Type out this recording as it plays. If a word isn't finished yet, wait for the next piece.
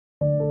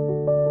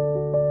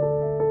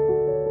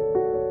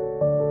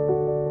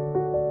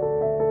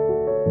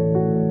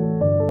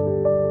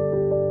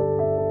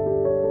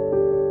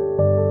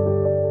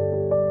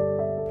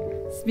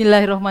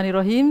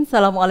Bismillahirrahmanirrahim.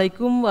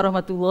 Assalamualaikum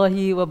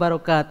warahmatullahi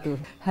wabarakatuh.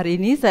 Hari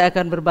ini saya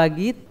akan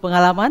berbagi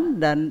pengalaman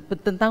dan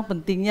tentang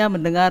pentingnya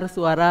mendengar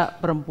suara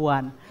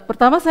perempuan.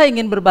 Pertama saya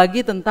ingin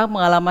berbagi tentang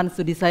pengalaman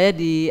studi saya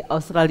di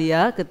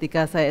Australia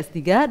ketika saya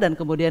S3 dan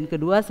kemudian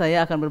kedua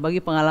saya akan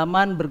berbagi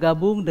pengalaman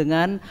bergabung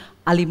dengan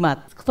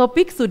Alimat.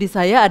 Topik studi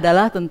saya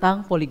adalah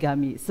tentang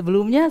poligami.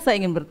 Sebelumnya saya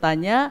ingin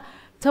bertanya,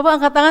 coba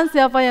angkat tangan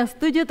siapa yang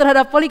setuju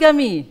terhadap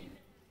poligami?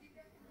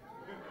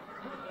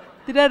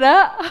 Tidak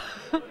ada?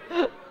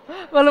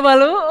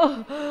 Malu-malu?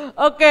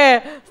 Oke,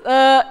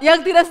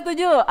 yang tidak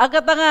setuju,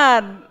 angkat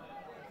tangan.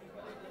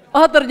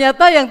 Oh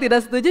ternyata yang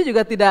tidak setuju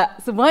juga tidak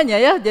semuanya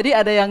ya,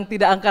 jadi ada yang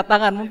tidak angkat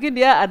tangan, mungkin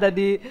dia ada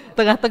di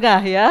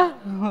tengah-tengah ya.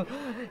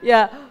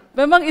 Ya,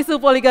 memang isu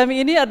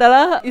poligami ini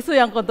adalah isu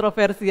yang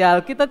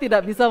kontroversial, kita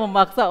tidak bisa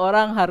memaksa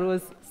orang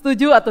harus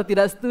setuju atau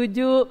tidak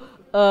setuju.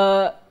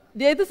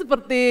 Dia itu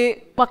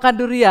seperti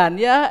makan durian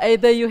ya,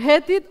 either you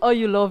hate it or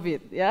you love it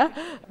ya.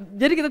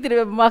 Jadi kita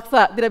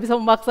tidak bisa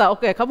memaksa,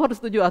 oke, kamu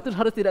harus setuju atau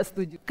harus tidak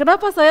setuju.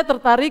 Kenapa saya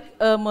tertarik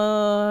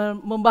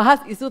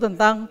membahas isu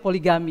tentang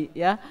poligami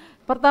ya?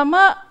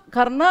 Pertama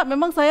karena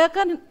memang saya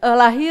kan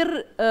lahir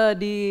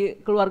di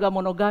keluarga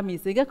monogami,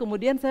 sehingga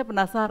kemudian saya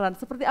penasaran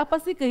seperti apa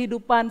sih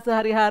kehidupan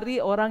sehari-hari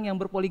orang yang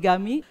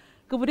berpoligami.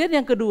 Kemudian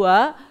yang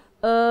kedua,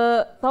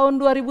 tahun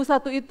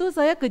 2001 itu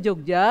saya ke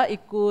Jogja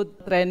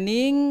ikut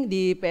training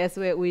di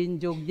PSW UIN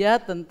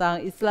Jogja tentang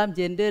Islam,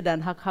 gender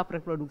dan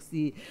hak-hak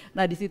reproduksi.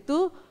 Nah di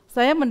situ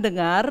saya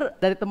mendengar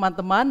dari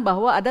teman-teman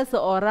bahwa ada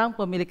seorang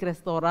pemilik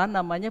restoran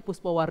namanya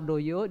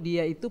Puspowardoyo,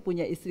 dia itu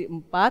punya istri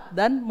 4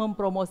 dan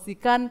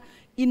mempromosikan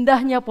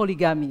indahnya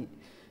poligami.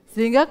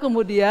 Sehingga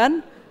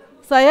kemudian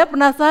saya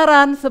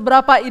penasaran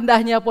seberapa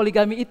indahnya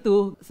poligami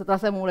itu. Setelah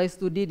saya mulai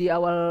studi di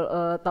awal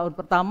tahun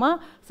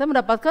pertama, saya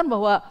mendapatkan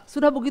bahwa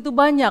sudah begitu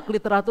banyak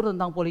literatur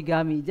tentang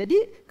poligami.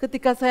 Jadi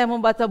ketika saya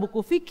membaca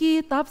buku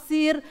fikih,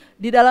 tafsir,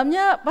 di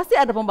dalamnya pasti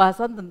ada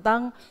pembahasan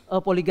tentang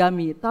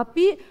poligami.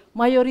 Tapi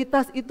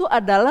mayoritas itu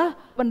adalah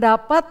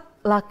pendapat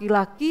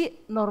laki-laki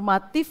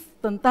normatif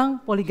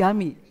tentang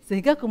poligami.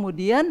 Sehingga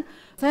kemudian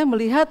saya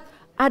melihat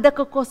ada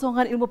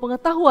kekosongan ilmu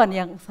pengetahuan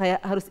yang saya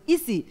harus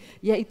isi,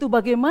 yaitu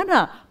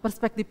bagaimana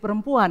perspektif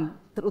perempuan,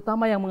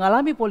 terutama yang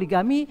mengalami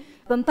poligami,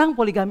 tentang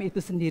poligami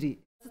itu sendiri.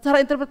 Secara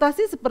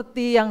interpretasi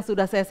seperti yang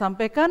sudah saya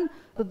sampaikan,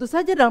 tentu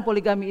saja dalam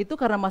poligami itu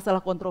karena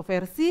masalah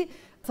kontroversi,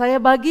 saya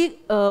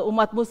bagi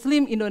umat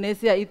muslim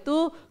Indonesia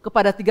itu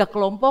kepada 3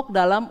 kelompok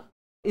dalam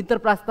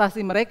interpretasi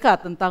mereka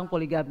tentang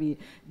poligami.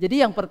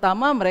 Jadi yang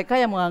pertama mereka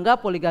yang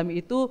menganggap poligami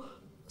itu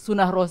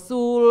sunnah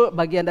Rasul,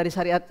 bagian dari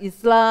syariat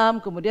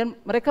Islam, kemudian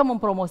mereka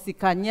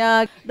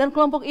mempromosikannya, dan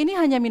kelompok ini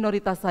hanya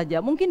minoritas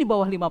saja, mungkin di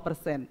bawah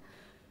 5%.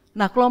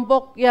 Nah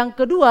kelompok yang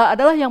kedua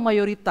adalah yang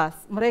mayoritas,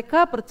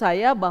 mereka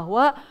percaya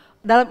bahwa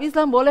dalam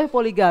Islam boleh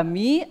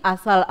poligami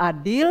asal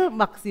adil,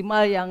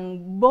 maksimal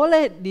yang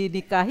boleh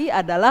dinikahi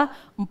adalah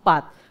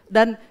 4.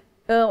 Dan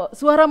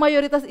suara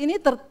mayoritas ini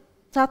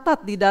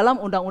tercatat di dalam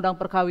Undang-Undang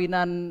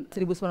Perkawinan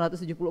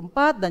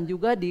 1974 dan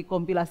juga di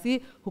kompilasi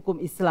hukum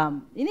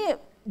Islam.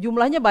 Ini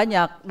jumlahnya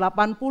banyak,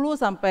 80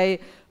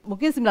 sampai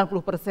mungkin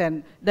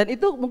 90%. Dan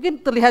itu mungkin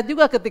terlihat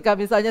juga ketika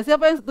misalnya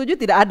siapa yang setuju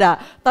tidak ada.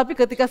 Tapi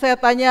ketika saya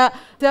tanya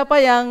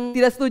siapa yang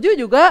tidak setuju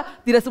juga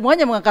tidak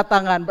semuanya mengangkat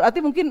tangan. Berarti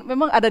mungkin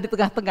memang ada di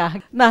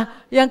tengah-tengah.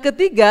 Nah yang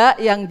ketiga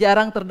yang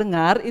jarang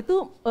terdengar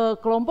itu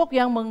kelompok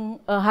yang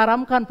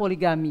mengharamkan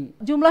poligami.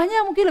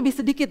 Jumlahnya mungkin lebih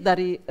sedikit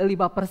dari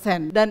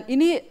 5%. Dan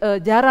ini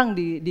jarang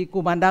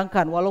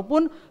dikumandangkan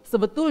walaupun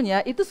sebetulnya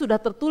itu sudah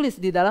tertulis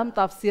di dalam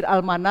tafsir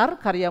Al-Manar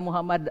karya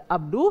Muhammad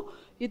Abduh.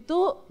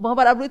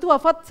 Muhammad Abduh itu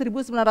wafat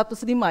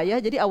 1905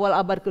 ya, jadi awal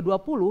abad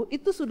ke-20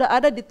 itu sudah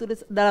ada ditulis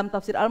dalam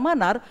tafsir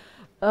Al-Manar,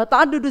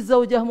 ta'adduduz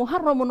zaujah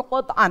muharramun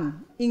qat'an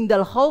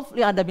indal khauf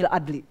li adamil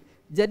adli.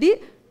 Jadi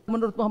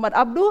menurut Muhammad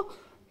Abduh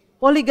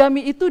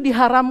poligami itu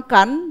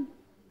diharamkan,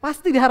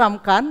 pasti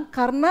diharamkan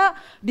karena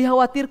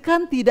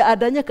dikhawatirkan tidak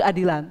adanya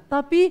keadilan.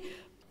 Tapi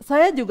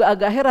saya juga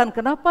agak heran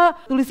kenapa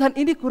tulisan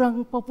ini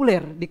kurang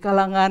populer di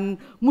kalangan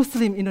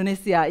muslim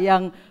Indonesia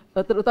yang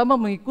terutama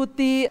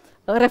mengikuti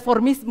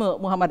reformisme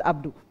Muhammad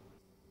Abduh.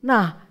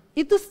 Nah,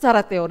 itu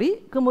secara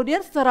teori, kemudian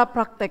secara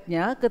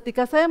prakteknya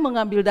ketika saya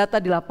mengambil data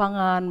di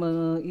lapangan,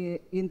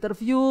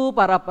 menginterview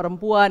para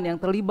perempuan yang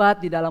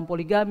terlibat di dalam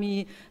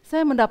poligami,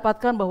 saya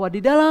mendapatkan bahwa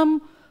di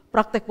dalam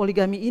praktek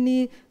poligami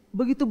ini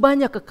begitu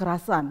banyak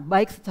kekerasan,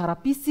 baik secara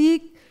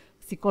fisik,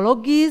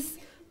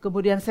 psikologis,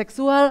 kemudian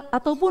seksual,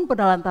 ataupun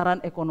penelantaran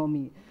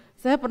ekonomi.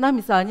 Saya pernah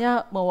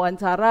misalnya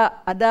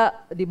mewawancara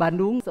ada di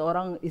Bandung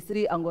seorang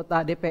istri anggota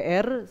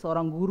DPR,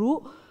 seorang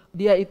guru,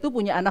 dia itu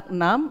punya anak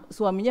 6,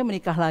 suaminya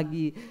menikah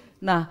lagi.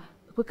 Nah,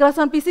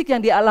 kekerasan fisik yang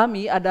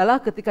dialami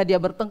adalah ketika dia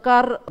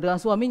bertengkar dengan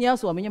suaminya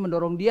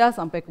mendorong dia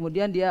sampai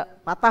kemudian dia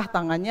patah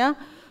tangannya.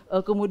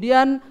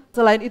 Kemudian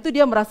selain itu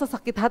dia merasa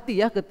sakit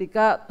hati ya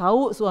ketika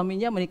tahu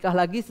suaminya menikah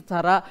lagi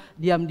secara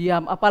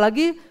diam-diam.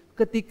 Apalagi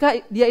ketika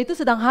dia itu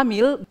sedang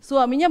hamil,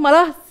 suaminya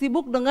malah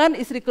sibuk dengan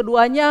istri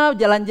keduanya,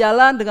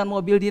 jalan-jalan dengan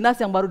mobil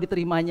dinas yang baru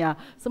diterimanya.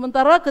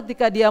 Sementara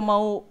ketika dia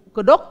mau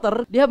ke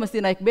dokter, dia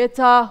mesti naik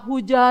beca,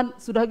 hujan,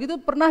 sudah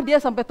gitu pernah dia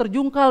sampai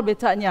terjungkal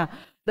becanya.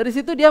 Dari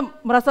situ dia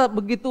merasa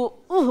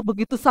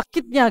begitu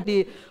sakitnya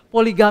di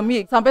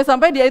poligami.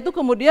 Sampai-sampai dia itu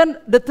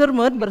kemudian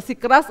determined,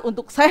 bersikeras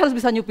untuk saya harus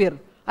bisa nyupir.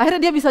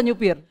 Akhirnya dia bisa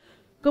nyupir.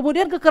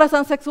 Kemudian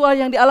kekerasan seksual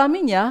yang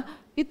dialaminya,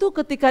 itu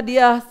ketika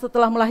dia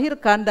setelah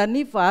melahirkan dan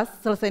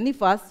selesai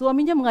nifas,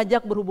 suaminya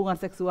mengajak berhubungan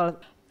seksual.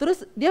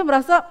 Terus dia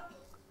merasa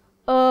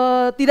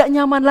tidak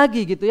nyaman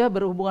lagi gitu ya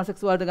berhubungan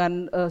seksual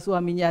dengan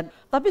suaminya.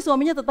 Tapi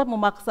suaminya tetap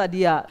memaksa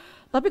dia.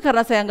 Tapi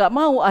karena saya nggak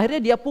mau, akhirnya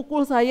dia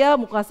pukul saya,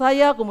 muka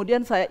saya,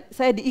 kemudian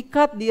saya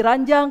diikat,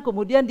 diranjang,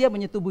 kemudian dia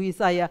menyetubuhi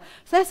saya.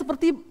 Saya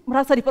seperti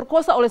merasa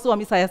diperkosa oleh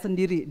suami saya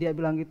sendiri, dia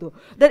bilang gitu.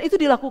 Dan itu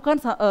dilakukan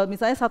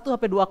misalnya 1-2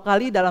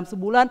 kali dalam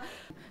sebulan.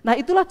 Nah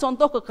itulah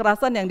contoh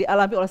kekerasan yang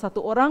dialami oleh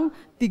satu orang,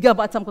 3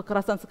 macam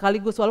kekerasan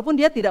sekaligus, walaupun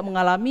dia tidak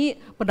mengalami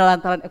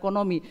penelantaran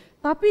ekonomi.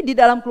 Tapi di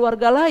dalam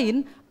keluarga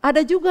lain,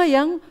 ada juga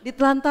yang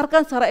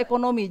ditelantarkan secara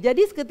ekonomi.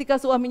 Jadi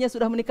ketika suaminya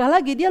sudah menikah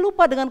lagi, dia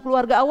lupa dengan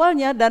keluarga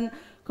awalnya dan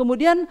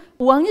kemudian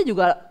uangnya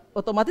juga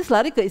otomatis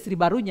lari ke istri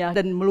barunya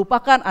dan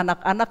melupakan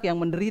anak-anak yang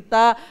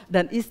menderita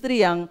dan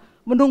istri yang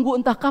menunggu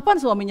entah kapan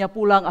suaminya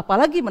pulang,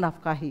 apalagi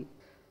menafkahi.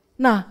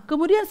 Nah,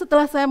 kemudian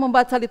setelah saya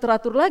membaca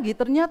literatur lagi,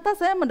 ternyata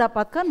saya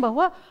mendapatkan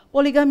bahwa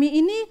poligami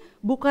ini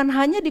bukan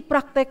hanya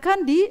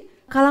dipraktekkan di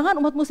kalangan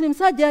umat muslim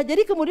saja.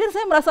 Jadi kemudian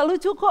saya merasa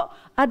lucu kok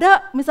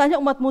ada misalnya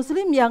umat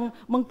muslim yang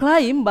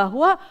mengklaim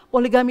bahwa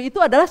poligami itu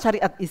adalah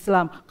syariat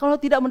Islam. Kalau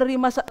tidak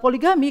menerima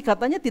poligami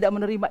katanya tidak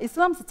menerima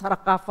Islam secara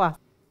kafah.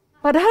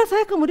 Padahal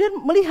saya kemudian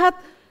melihat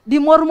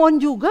di Mormon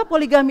juga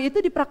poligami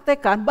itu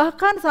dipraktekkan.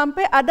 Bahkan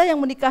sampai ada yang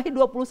menikahi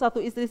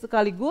 21 istri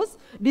sekaligus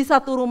di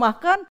satu rumah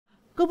kan.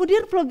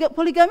 Kemudian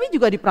poligami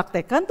juga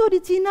dipraktekkan tuh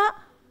di Cina.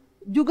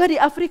 Juga di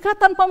Afrika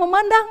tanpa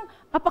memandang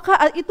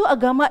apakah itu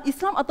agama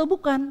Islam atau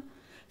bukan.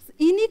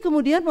 Ini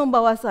kemudian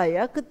membawa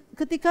saya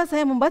ketika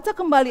saya membaca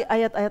kembali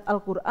ayat-ayat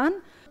Al-Quran,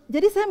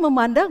 jadi saya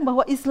memandang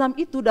bahwa Islam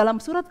itu dalam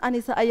surat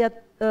An-Nisa ayat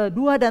 2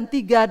 dan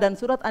 3 dan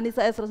surat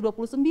An-Nisa ayat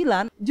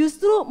 129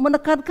 justru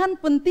menekankan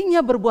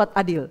pentingnya berbuat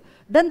adil.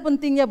 Dan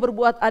pentingnya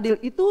berbuat adil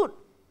itu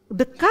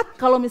dekat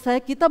kalau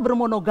misalnya kita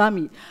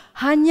bermonogami.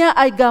 Hanya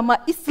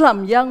agama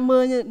Islam yang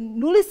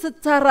menulis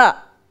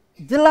secara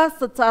jelas,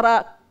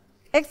 secara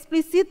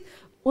eksplisit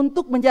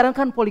untuk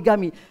menjalankan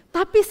poligami.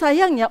 Tapi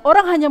sayangnya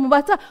orang hanya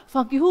membaca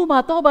faqihu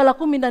ma taba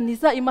lakum minan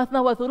nisa'i matsna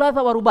wa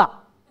thulatsa wa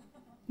ruba'.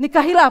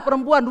 Nikahilah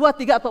perempuan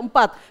 2, 3 atau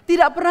 4.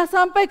 Tidak pernah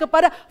sampai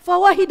kepada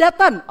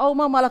fawahidatan aw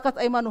ma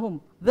malakat aimanuhum.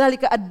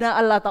 Dzalika adna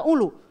alla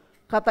ta'ulu.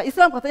 Kata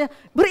Islam katanya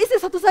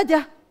beristri satu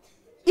saja.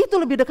 Itu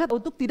lebih dekat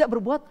untuk tidak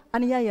berbuat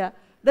aniaya.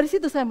 Dari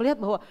situ saya melihat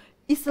bahwa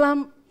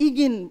Islam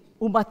ingin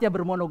umatnya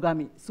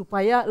bermonogami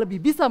supaya lebih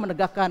bisa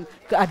menegakkan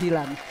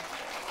keadilan.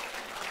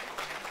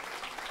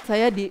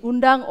 Saya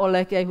diundang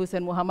oleh Kiai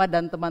Husain Muhammad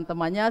dan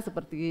teman-temannya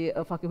seperti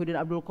Fakihuddin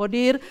Abdul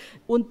Qadir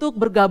untuk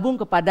bergabung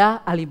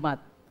kepada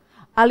Alimat.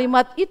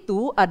 Alimat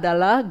itu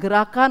adalah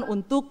gerakan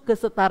untuk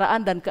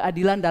kesetaraan dan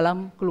keadilan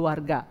dalam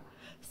keluarga.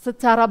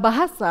 Secara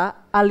bahasa,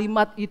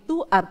 Alimat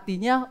itu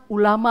artinya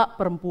ulama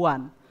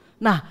perempuan.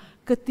 Nah,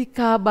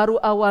 ketika baru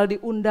awal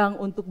diundang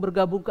untuk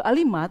bergabung ke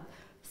Alimat,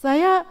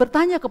 saya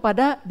bertanya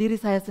kepada diri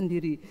saya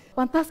sendiri,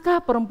 pantaskah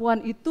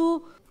perempuan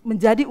itu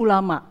menjadi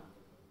ulama?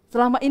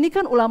 Selama ini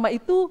kan ulama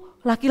itu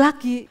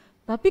laki-laki,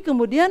 tapi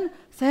kemudian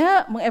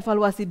saya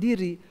mengevaluasi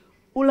diri.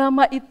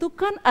 Ulama itu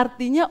kan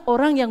artinya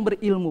orang yang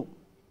berilmu,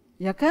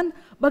 ya kan?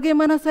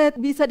 Bagaimana saya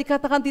bisa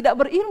dikatakan tidak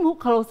berilmu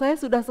kalau saya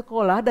sudah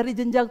sekolah dari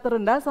jenjang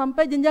terendah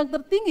sampai jenjang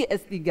tertinggi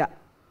S3?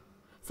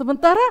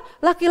 Sementara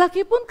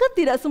laki-laki pun kan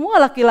tidak semua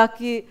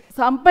laki-laki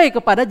sampai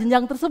kepada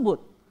jenjang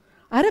tersebut.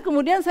 Akhirnya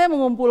kemudian saya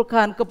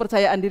mengumpulkan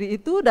kepercayaan diri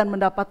itu dan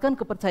mendapatkan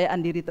kepercayaan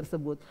diri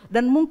tersebut.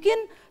 Dan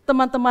mungkin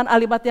teman-teman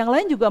Alimat yang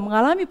lain juga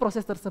mengalami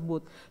proses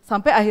tersebut.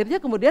 Sampai akhirnya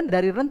kemudian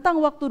dari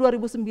rentang waktu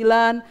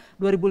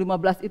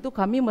 2009-2015 itu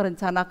kami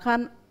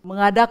merencanakan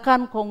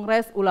mengadakan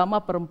Kongres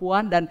Ulama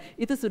Perempuan dan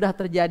itu sudah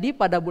terjadi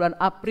pada bulan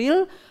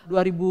April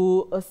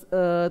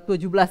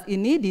 2017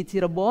 ini di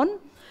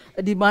Cirebon,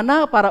 di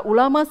mana para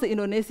ulama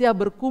se-Indonesia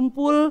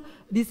berkumpul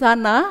di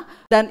sana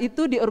dan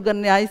itu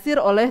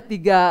diorganisir oleh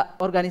 3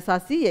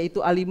 organisasi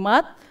yaitu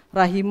Alimat,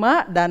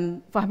 Rahima,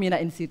 dan Fahmina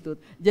Institute.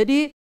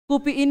 Jadi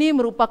KUPI ini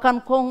merupakan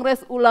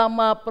Kongres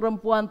Ulama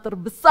Perempuan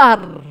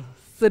terbesar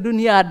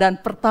sedunia dan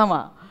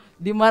pertama,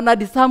 di mana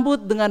disambut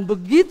dengan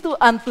begitu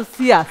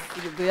antusias,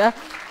 gitu ya.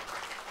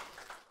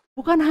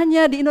 Bukan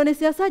hanya di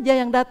Indonesia saja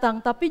yang datang,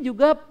 tapi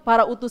juga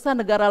para utusan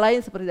negara lain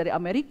seperti dari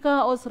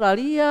Amerika,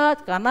 Australia,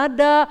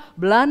 Kanada,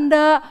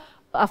 Belanda,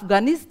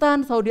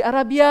 Afghanistan, Saudi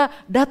Arabia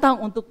datang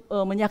untuk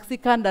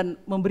menyaksikan dan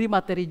memberi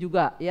materi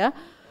juga, ya.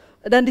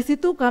 Dan di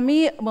situ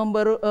kami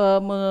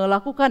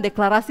melakukan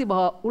deklarasi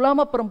bahwa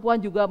ulama perempuan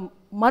juga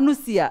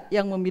manusia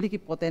yang memiliki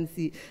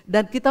potensi.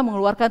 Dan kita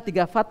mengeluarkan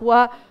 3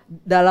 fatwa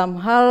dalam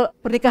hal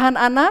pernikahan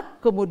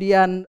anak,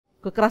 kemudian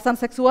kekerasan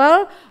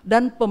seksual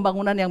dan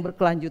pembangunan yang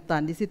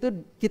berkelanjutan. Di situ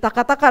kita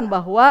katakan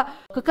bahwa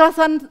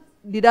kekerasan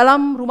di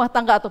dalam rumah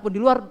tangga ataupun di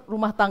luar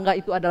rumah tangga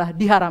itu adalah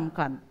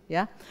diharamkan,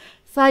 ya.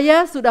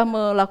 Saya sudah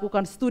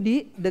melakukan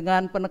studi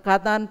dengan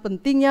penekanan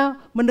pentingnya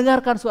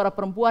mendengarkan suara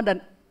perempuan dan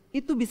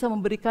itu bisa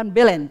memberikan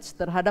balance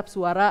terhadap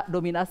suara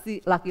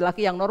dominasi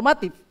laki-laki yang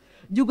normatif.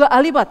 Juga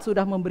Alibat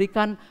sudah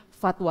memberikan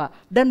fatwa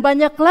dan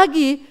banyak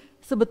lagi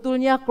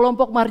sebetulnya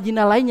kelompok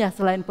marginal lainnya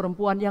selain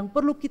perempuan yang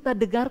perlu kita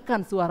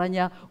dengarkan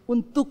suaranya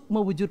untuk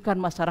mewujudkan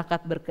masyarakat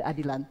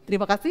berkeadilan.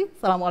 Terima kasih.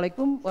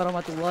 Assalamualaikum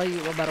warahmatullahi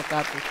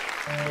wabarakatuh.